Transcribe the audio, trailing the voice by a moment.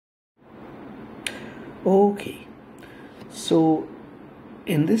Okay, so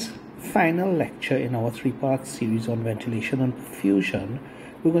in this final lecture in our three-part series on ventilation and perfusion,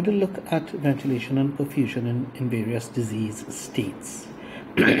 we're going to look at ventilation and perfusion in various disease states.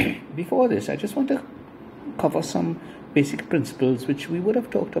 Before this, I just want to cover some basic principles which we would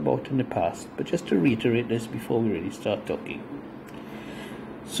have talked about in the past, but just to reiterate this before we really start talking.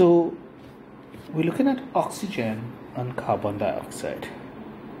 So we're looking at oxygen and carbon dioxide.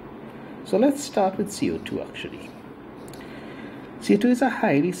 So let's start with CO2 actually. CO2 is a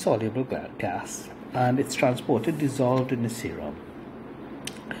highly soluble gas and it's transported dissolved in the serum.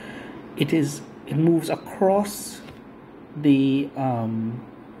 It moves across the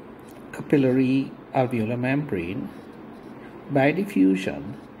capillary alveolar membrane by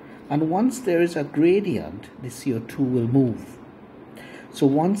diffusion, and once there is a gradient, the CO2 will move. So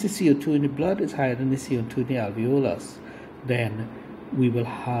once the CO2 in the blood is higher than the CO2 in the alveolus, then we will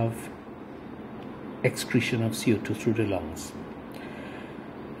have excretion of CO2 through the lungs.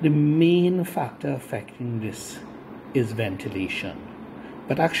 The main factor affecting this is ventilation,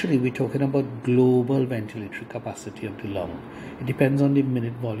 but actually we're talking about global ventilatory capacity of the lung. It depends on the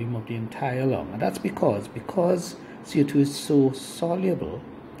minute volume of the entire lung, and that's because CO2 is so soluble.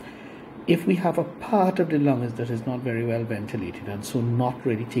 If we have a part of the lungs that is not very well ventilated and so not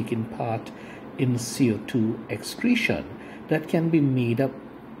really taking part in CO2 excretion, that can be made up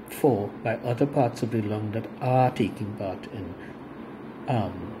for by other parts of the lung that are taking part in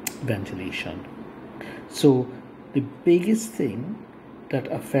ventilation. So the biggest thing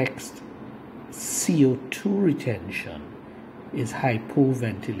that affects CO2 retention is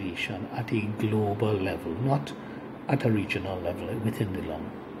hypoventilation at a global level, not at a regional level within the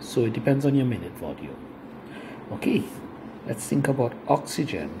lung. So it depends on your minute volume. Okay, let's think about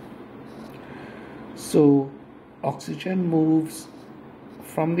oxygen. So oxygen moves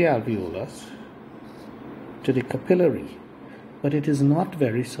from the alveolus to the capillary, but it is not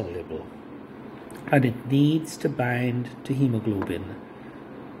very soluble and it needs to bind to hemoglobin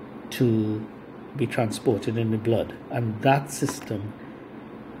to be transported in the blood, and that system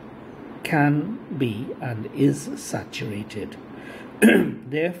can be and is saturated.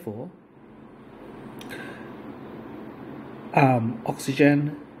 Therefore,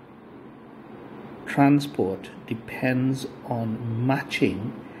 oxygen transport depends on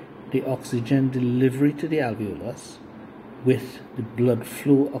matching the oxygen delivery to the alveolus with the blood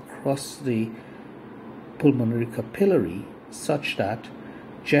flow across the pulmonary capillary such that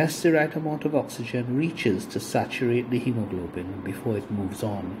just the right amount of oxygen reaches to saturate the hemoglobin before it moves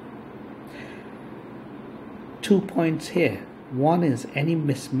on. 2 points here. One is any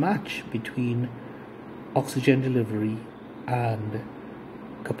mismatch between oxygen delivery and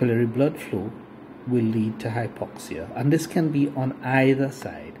capillary blood flow will lead to hypoxia, and this can be on either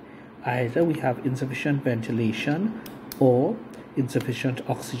side. Either we have insufficient ventilation or insufficient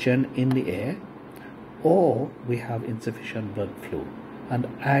oxygen in the air, or we have insufficient blood flow, and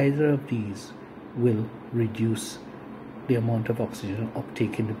either of these will reduce the amount of oxygen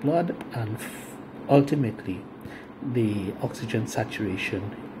uptake in the blood and ultimately the oxygen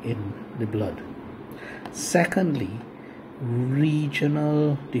saturation in the blood. Secondly,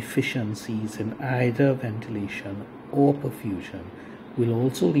 regional deficiencies in either ventilation or perfusion will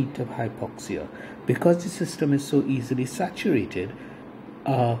also lead to hypoxia. Because the system is so easily saturated,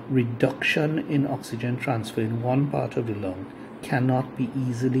 a reduction in oxygen transfer in one part of the lung cannot be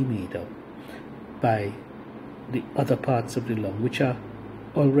easily made up by the other parts of the lung, which are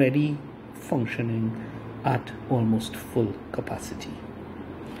already functioning at almost full capacity.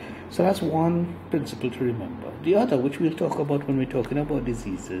 So that's one principle to remember. The other, which we'll talk about when we're talking about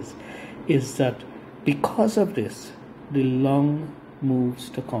diseases, is that because of this, the lung moves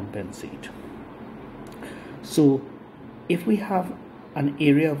to compensate. So if we have an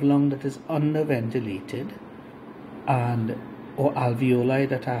area of lung that is underventilated or alveoli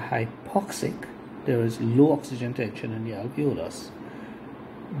that are hypoxic, there is low oxygen tension in the alveolus,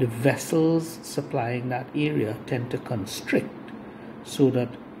 the vessels supplying that area tend to constrict, so that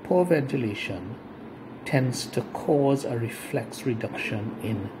poor ventilation tends to cause a reflex reduction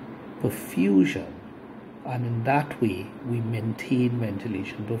in perfusion, and in that way we maintain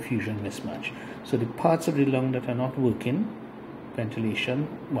ventilation perfusion mismatch. So the parts of the lung that are not working ventilation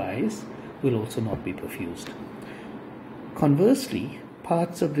wise will also not be perfused. Conversely,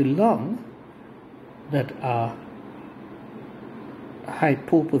 parts of the lung that are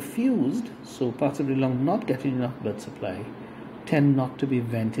hypoperfused, so parts of the lung not getting enough blood supply, tend not to be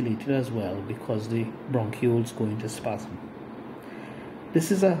ventilated as well because the bronchioles go into spasm.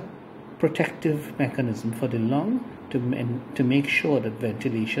 This is a protective mechanism for the lung to make sure that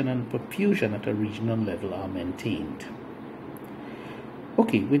ventilation and perfusion at a regional level are maintained.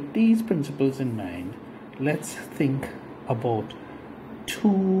 Okay, with these principles in mind, let's think about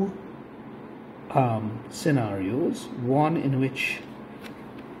two scenarios. One in which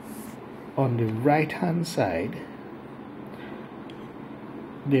on the right hand side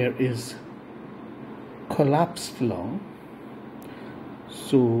there is collapsed lung,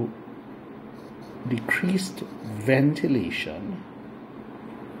 so decreased ventilation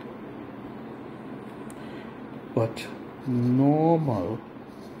but normal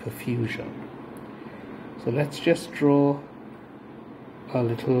perfusion. So let's just draw a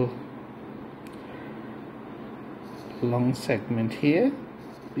little lung segment here.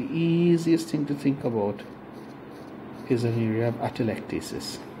 The easiest thing to think about is an area of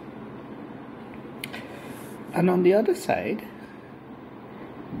atelectasis. And on the other side,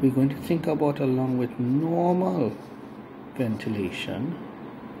 we're going to think about a lung with normal ventilation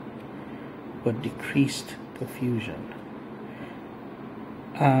but decreased perfusion.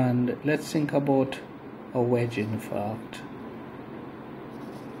 And let's think about a wedge infarct.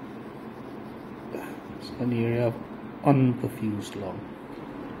 It's an area of unperfused lung.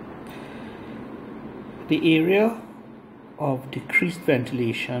 The area of decreased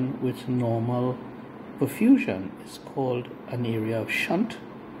ventilation with normal perfusion is called an area of shunt.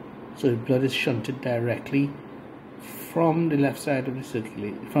 So the blood is shunted directly from the left side of the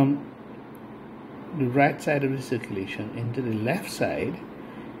circulation, from the right side of the circulation into the left side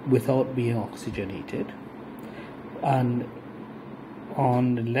without being oxygenated. And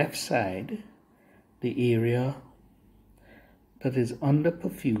on the left side, the area that is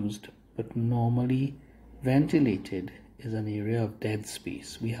underperfused but normally ventilated is an area of dead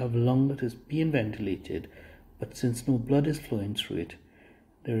space. We have lung that is being ventilated, but since no blood is flowing through it,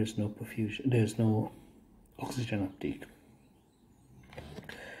 there is no perfusion, there is no oxygen uptake.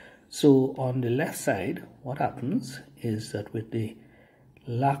 So on the left side, what happens is that with the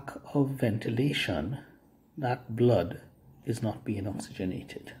lack of ventilation, that blood is not being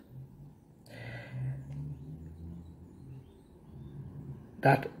oxygenated.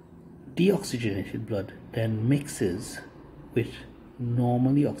 That deoxygenated blood then mixes with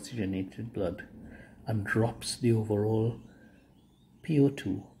normally oxygenated blood and drops the overall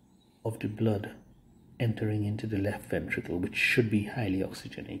PO2 of the blood entering into the left ventricle, which should be highly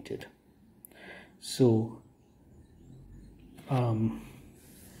oxygenated. So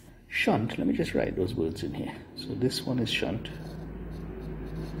shunt, let me just write those words in here. So this one is shunt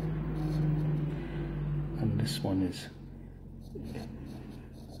and this one is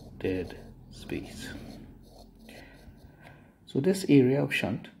dead space. So this area of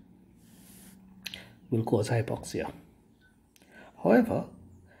shunt will cause hypoxia. However,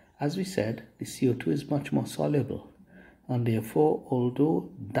 as we said, the CO2 is much more soluble, and therefore, although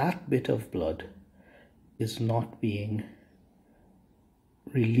that bit of blood is not being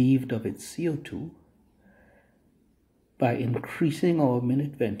relieved of its CO2, by increasing our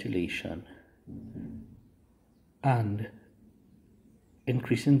minute ventilation and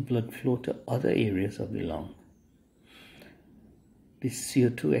increasing blood flow to other areas of the lung, the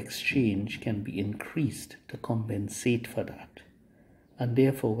CO2 exchange can be increased to compensate for that. And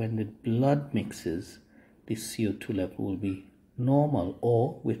therefore, when the blood mixes, the CO2 level will be normal,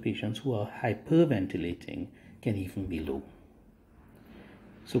 or with patients who are hyperventilating, can even be low.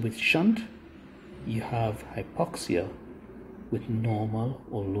 So with shunt, you have hypoxia with normal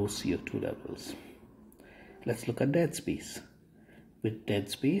or low CO2 levels. Let's look at dead space. With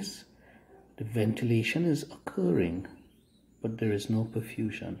dead space, the ventilation is occurring, but there is no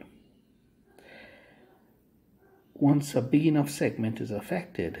perfusion. Once a big enough segment is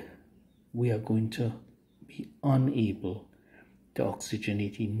affected, we are going to be unable to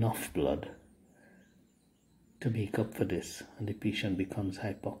oxygenate enough blood to make up for this, and the patient becomes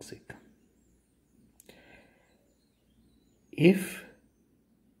hypoxic. If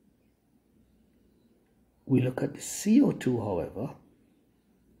we look at the CO2, however,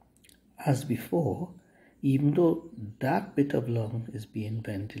 as before, even though that bit of lung is being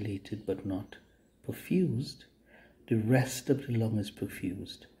ventilated but not perfused, the rest of the lung is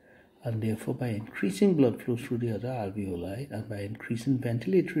perfused, and therefore by increasing blood flow through the other alveoli and by increasing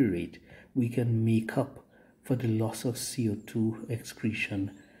ventilatory rate, we can make up for the loss of CO2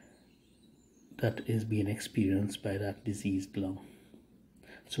 excretion that is being experienced by that diseased lung.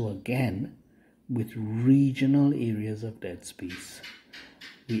 So again, with regional areas of dead space,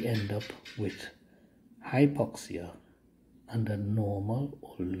 we end up with hypoxia and a normal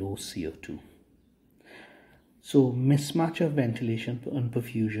or low CO2. So mismatch of ventilation and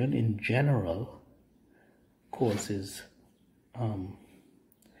perfusion in general causes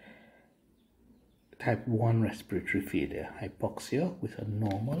type 1 respiratory failure, hypoxia with a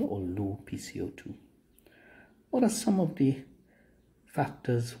normal or low PCO2. What are some of the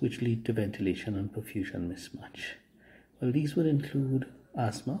factors which lead to ventilation and perfusion mismatch? Well, these would include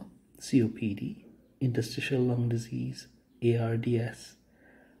asthma, COPD, interstitial lung disease, ARDS,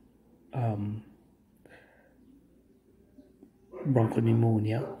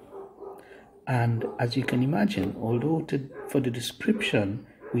 bronchopneumonia, and as you can imagine, although for the description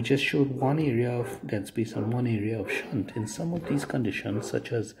we just showed one area of dead space and one area of shunt, in some of these conditions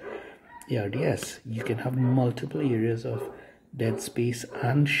such as ARDS you can have multiple areas of dead space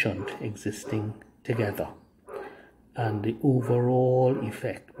and shunt existing together, and the overall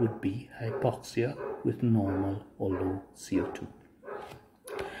effect would be hypoxia with normal or low CO2.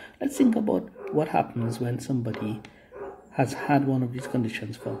 Let's think about what happens when somebody has had one of these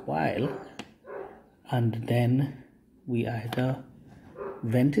conditions for a while and then we either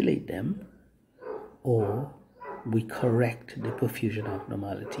ventilate them or we correct the perfusion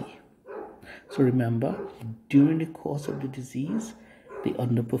abnormality. So remember, during the course of the disease, the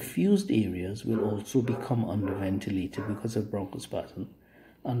underperfused areas will also become underventilated because of bronchospasm,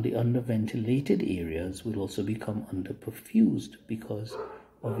 and the underventilated areas will also become underperfused because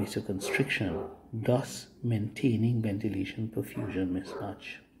of vasoconstriction, thus maintaining ventilation perfusion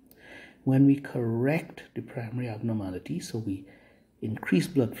mismatch. When we correct the primary abnormality, so we increase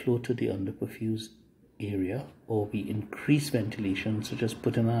blood flow to the underperfused area, or we increase ventilation, such as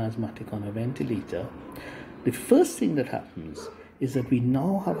putting an asthmatic on a ventilator, the first thing that happens is that we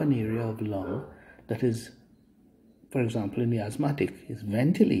now have an area of lung that is, for example, in the asthmatic, is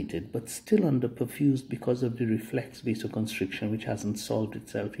ventilated but still underperfused because of the reflex vasoconstriction, which hasn't solved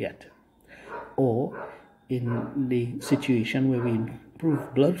itself yet. Or in the situation where we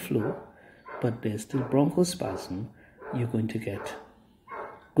improve blood flow but there's still bronchospasm, you're going to get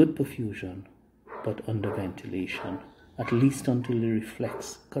good perfusion but under ventilation, at least until the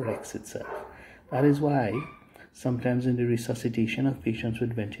reflex corrects itself. That is why sometimes in the resuscitation of patients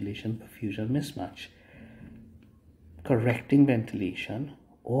with ventilation perfusion mismatch, correcting ventilation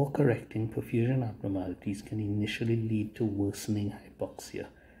or correcting perfusion abnormalities can initially lead to worsening hypoxia.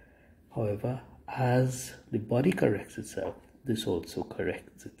 However, as the body corrects itself, this also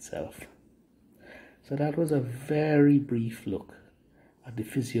corrects itself. So that was a very brief look at the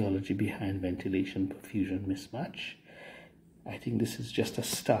physiology behind ventilation perfusion mismatch. I think this is just a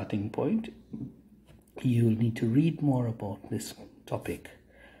starting point. You'll need to read more about this topic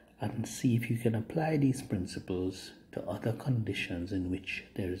and see if you can apply these principles to other conditions in which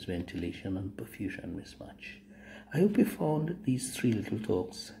there is ventilation and perfusion mismatch. I hope you found these 3 little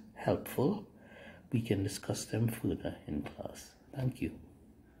talks helpful. We can discuss them further in class. Thank you.